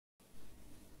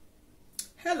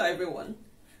Hello everyone.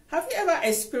 Have you ever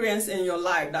experienced in your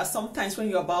life that sometimes when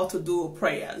you're about to do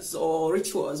prayers or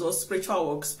rituals or spiritual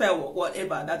work, spell work,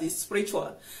 whatever that is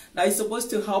spiritual, that is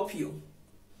supposed to help you?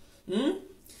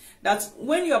 That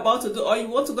when you're about to do, or you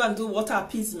want to go and do water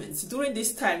appeasements, during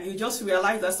this time you just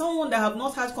realize that someone that have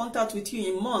not had contact with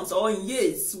you in months or in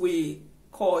years will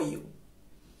call you.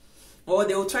 Or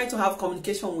they will try to have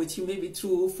communication with you, maybe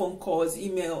through phone calls,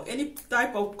 email, any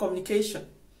type of communication.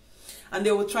 And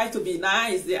they will try to be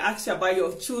nice. They ask you about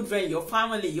your children, your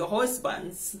family, your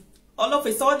husbands. All of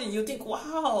a sudden, you think,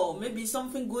 wow, maybe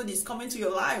something good is coming to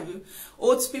your life.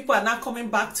 Old people are not coming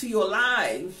back to your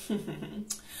life.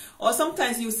 Or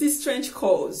sometimes you see strange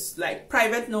calls, like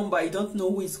private number, you don't know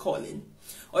who is calling.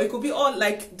 Or it could be all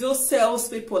like those sales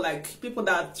people, like people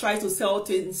that try to sell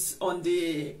things on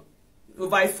the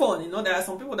by phone. You know, there are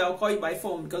some people that will call you by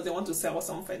phone because they want to sell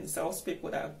something. Sales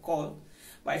people that call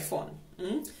by phone.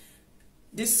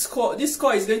 This call is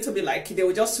going to be like they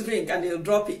will just ring and they'll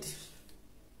drop it.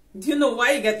 Do you know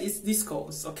why you get these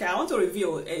calls? Okay, I want to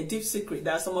reveal a deep secret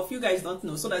that some of you guys don't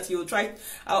know, so that you try,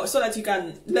 so that you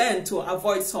can learn to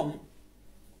avoid some,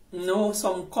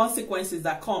 some consequences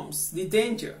that comes. The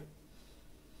danger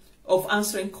of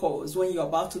answering calls when you're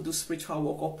about to do spiritual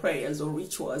work or prayers or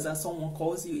rituals, and someone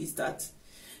calls you, is that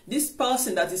this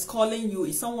person that is calling you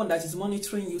is someone that is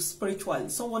monitoring you spiritually,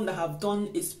 someone that have done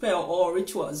a spell or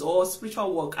rituals or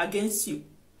spiritual work against you.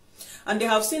 And they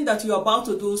have seen that you're about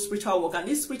to do spiritual work, and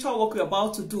this spiritual work you're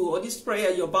about to do, or this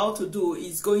prayer you're about to do,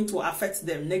 is going to affect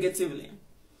them negatively.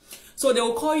 So they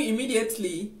will call you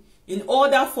immediately in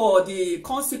order for the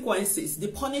consequences, the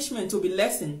punishment, to be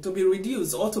lessened, to be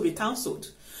reduced, or to be cancelled.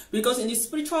 Because in the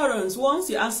spiritual realms, once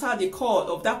you answer the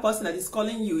call of that person that is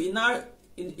calling you,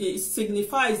 it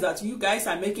signifies that you guys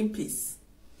are making peace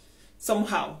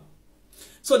somehow.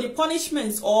 So the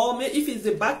punishments, or if it's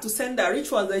the back to sender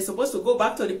rituals that is supposed to go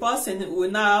back to the person, will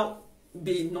now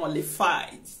be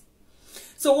nullified.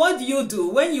 So what do you do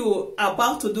when you're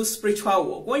about to do spiritual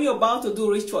work, when you're about to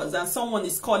do rituals and someone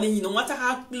is calling you? No matter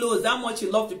how close, how much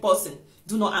you love the person,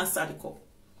 do not answer the call,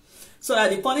 so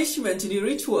that the punishment, the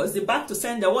rituals, the back to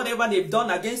sender, whatever they've done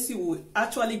against you, will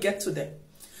actually get to them.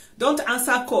 Don't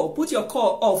answer call. Put your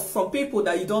call off from people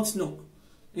that you don't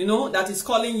know, that is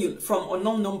calling you from an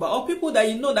unknown number, or people that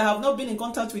you know that have not been in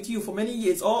contact with you for many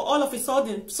years, or all of a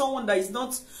sudden someone that is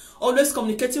not always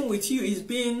communicating with you is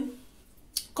being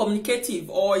communicative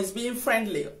or is being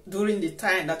friendly during the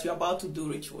time that you're about to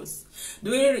do rituals.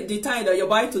 During the time that you're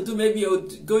about to do, maybe you're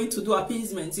going to do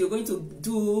appeasements, you're going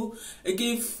to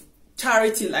give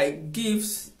charity, like give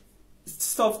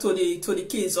stuff to the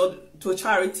kids or to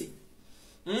charity.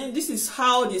 This is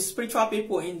how the spiritual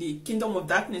people in the kingdom of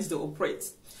darkness, they operate.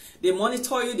 They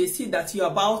monitor you. They see that you're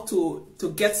about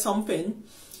to get something.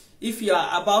 If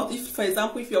for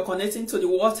example, if you're connecting to the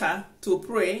water to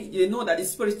pray, they know that the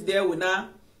spirit there will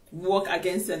not work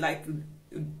against it, like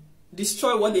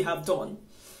destroy what they have done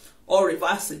or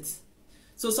reverse it.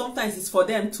 So sometimes it's for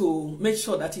them to make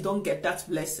sure that you don't get that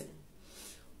blessing.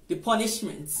 The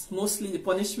punishments, mostly the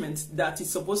punishment that is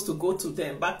supposed to go to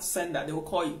them, back to sender, they will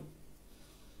call you.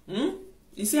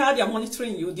 You see how they are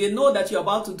monitoring you? They know that you're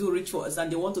about to do rituals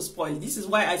and they want to spoil it. This is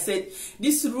why I said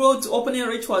this road opening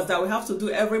rituals that we have to do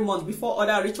every month before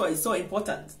other rituals is so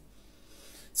important.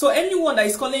 So anyone that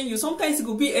is calling you, sometimes it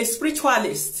could be a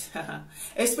spiritualist.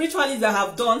 A spiritualist that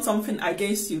have done something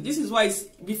against you. This is why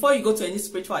before you go to any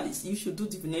spiritualist, you should do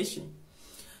divination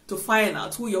to find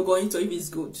out who you're going to, if it's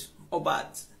good or bad.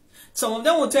 Some of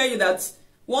them will tell you that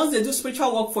once they do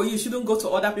spiritual work for you, you shouldn't go to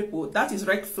other people. That is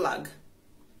red flag.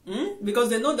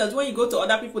 Because they know that when you go to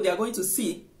other people, they are going to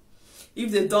see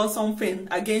if they've done something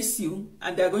against you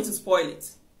and they are going to spoil it.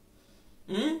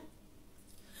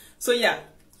 So yeah,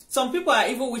 some people are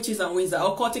evil witches and wizards,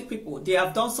 occultic people. They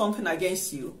have done something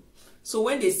against you. So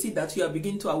when they see that you are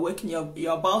beginning to awaken,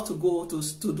 you're about to go to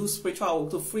do spiritual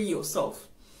work, to free yourself,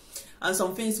 and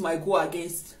some things might go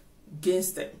against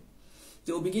them.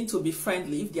 They will begin to be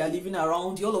friendly. If they are living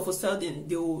around you, all of a sudden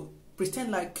they will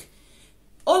pretend like,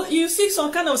 you see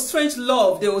some kind of strange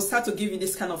love. They will start to give you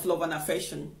this kind of love and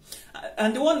affection.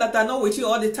 And the one that are not with you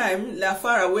all the time, they are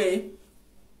far away,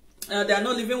 they are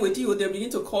not living with you, they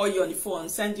begin to call you on the phone,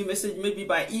 send you message, maybe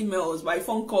by emails, by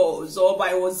phone calls, or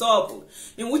by WhatsApp.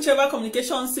 In whichever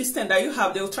communication system that you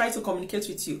have, they will try to communicate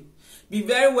with you. Be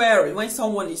very wary when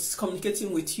someone is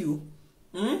communicating with you,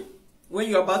 when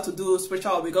you're about to do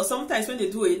spiritual, because sometimes when they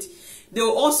do it, they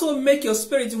will also make your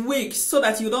spirit weak so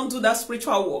that you don't do that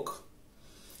spiritual work.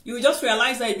 You will just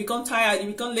realize that you become tired, you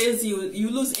become lazy,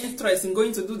 you lose interest in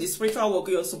going to do the spiritual work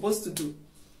you're supposed to do.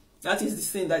 That is the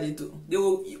thing that they do.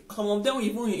 Some of them will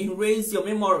even erase your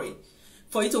memory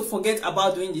for you to forget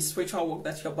about doing the spiritual work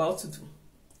that you're about to do.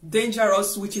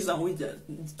 Dangerous witches and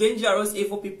wizards, dangerous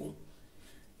evil people,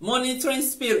 monitoring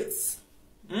spirits.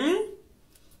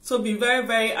 So be very,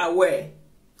 very aware.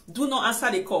 Do not answer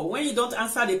the call. When you don't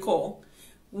answer the call,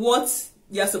 what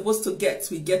they are supposed to get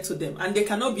will get to them, and they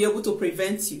cannot be able to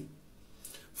prevent you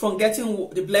from getting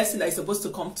the blessing that is supposed to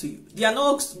come to you. They are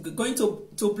not going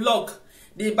to block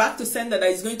the back to sender that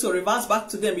is going to reverse back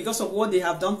to them because of what they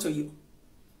have done to you.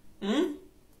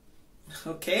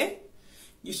 Okay,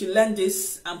 you should learn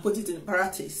this and put it in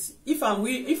practice. If I'm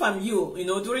you, you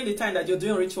know, during the time that you're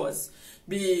doing rituals,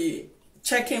 be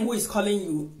checking who is calling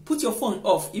you. Put your phone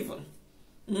off even.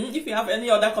 If you have any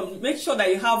other, make sure that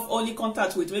you have only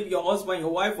contact with maybe your husband,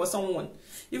 your wife, or someone.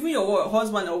 Even your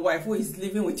husband or wife who is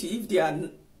living with you, if they are,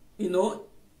 you know,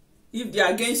 if they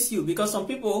are against you, because some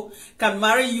people can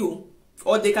marry you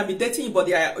or they can be dating you, but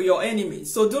they are your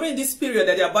enemies. So during this period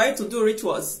that they are about to do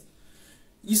rituals,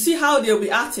 you see how they'll be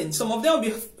acting. Some of them will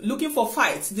be looking for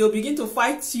fights. They'll begin to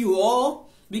fight you, or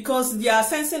because they are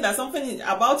sensing that something is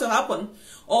about to happen,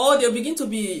 or they'll begin to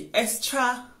be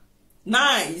extra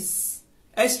nice,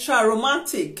 extra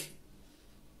romantic.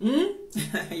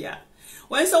 Yeah.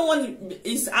 When someone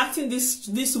is acting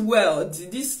this world,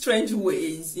 these strange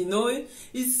ways, you know,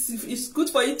 it's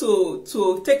good for you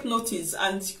to take notice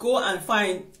and go and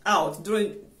find out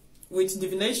with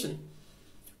divination.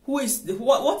 What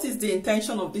is the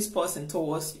intention of this person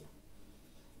towards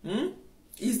you?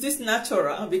 Is this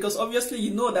natural? Because obviously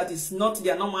you know that it's not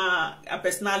their normal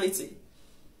personality.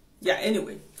 Yeah,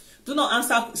 anyway. Do not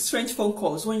answer strange phone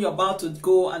calls when you're about to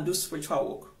go and do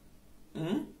spiritual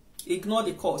work. Ignore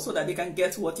the call so that they can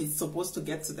get what is supposed to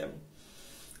get to them.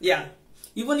 Yeah.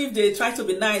 Even if they try to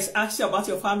be nice, ask you about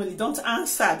your family, don't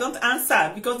answer. Don't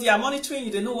answer, because they are monitoring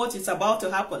you. They know what is about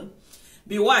to happen.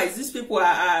 Be wise. These people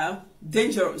are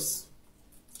dangerous.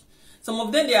 Some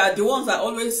of them, they are the ones that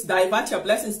always divert your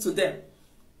blessings to them.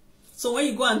 So when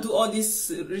you go and do all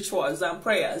these rituals and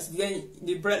prayers, then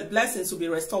the blessings will be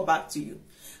restored back to you.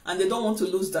 And they don't want to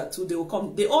lose that too. They will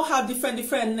come. They all have different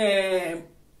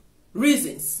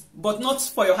reasons, but not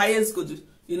for your highest good.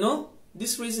 You know,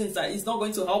 these reasons that is not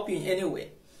going to help you in any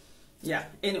way. Yeah,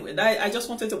 anyway, I just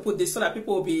wanted to put this so that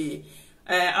people will be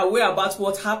aware about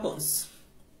what happens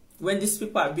when these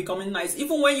people are becoming nice.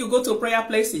 Even when you go to prayer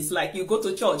places, like you go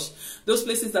to church, those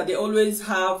places that they always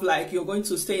have, like you're going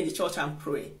to stay in the church and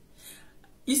pray.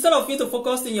 Instead of you to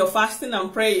focus in your fasting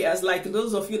and prayers, like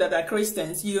those of you that are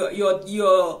Christians,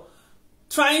 you're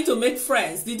trying to make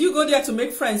friends. Did you go there to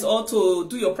make friends or to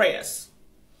do your prayers?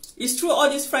 It's true, all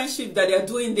this friendship that they are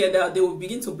doing there, that they will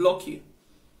begin to block you.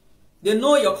 They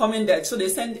know you're coming there, so they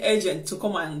send agents to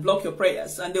come and block your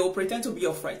prayers, and they will pretend to be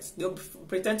your friends. They'll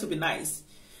pretend to be nice,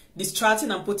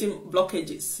 distracting and putting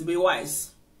blockages. Be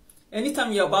wise.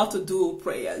 Anytime you're about to do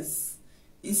prayers,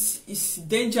 it's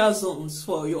danger zones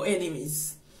for your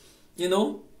enemies, you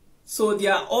know. So they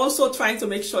are also trying to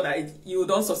make sure that you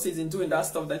don't succeed in doing that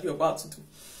stuff that you're about to do.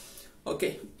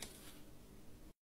 Okay,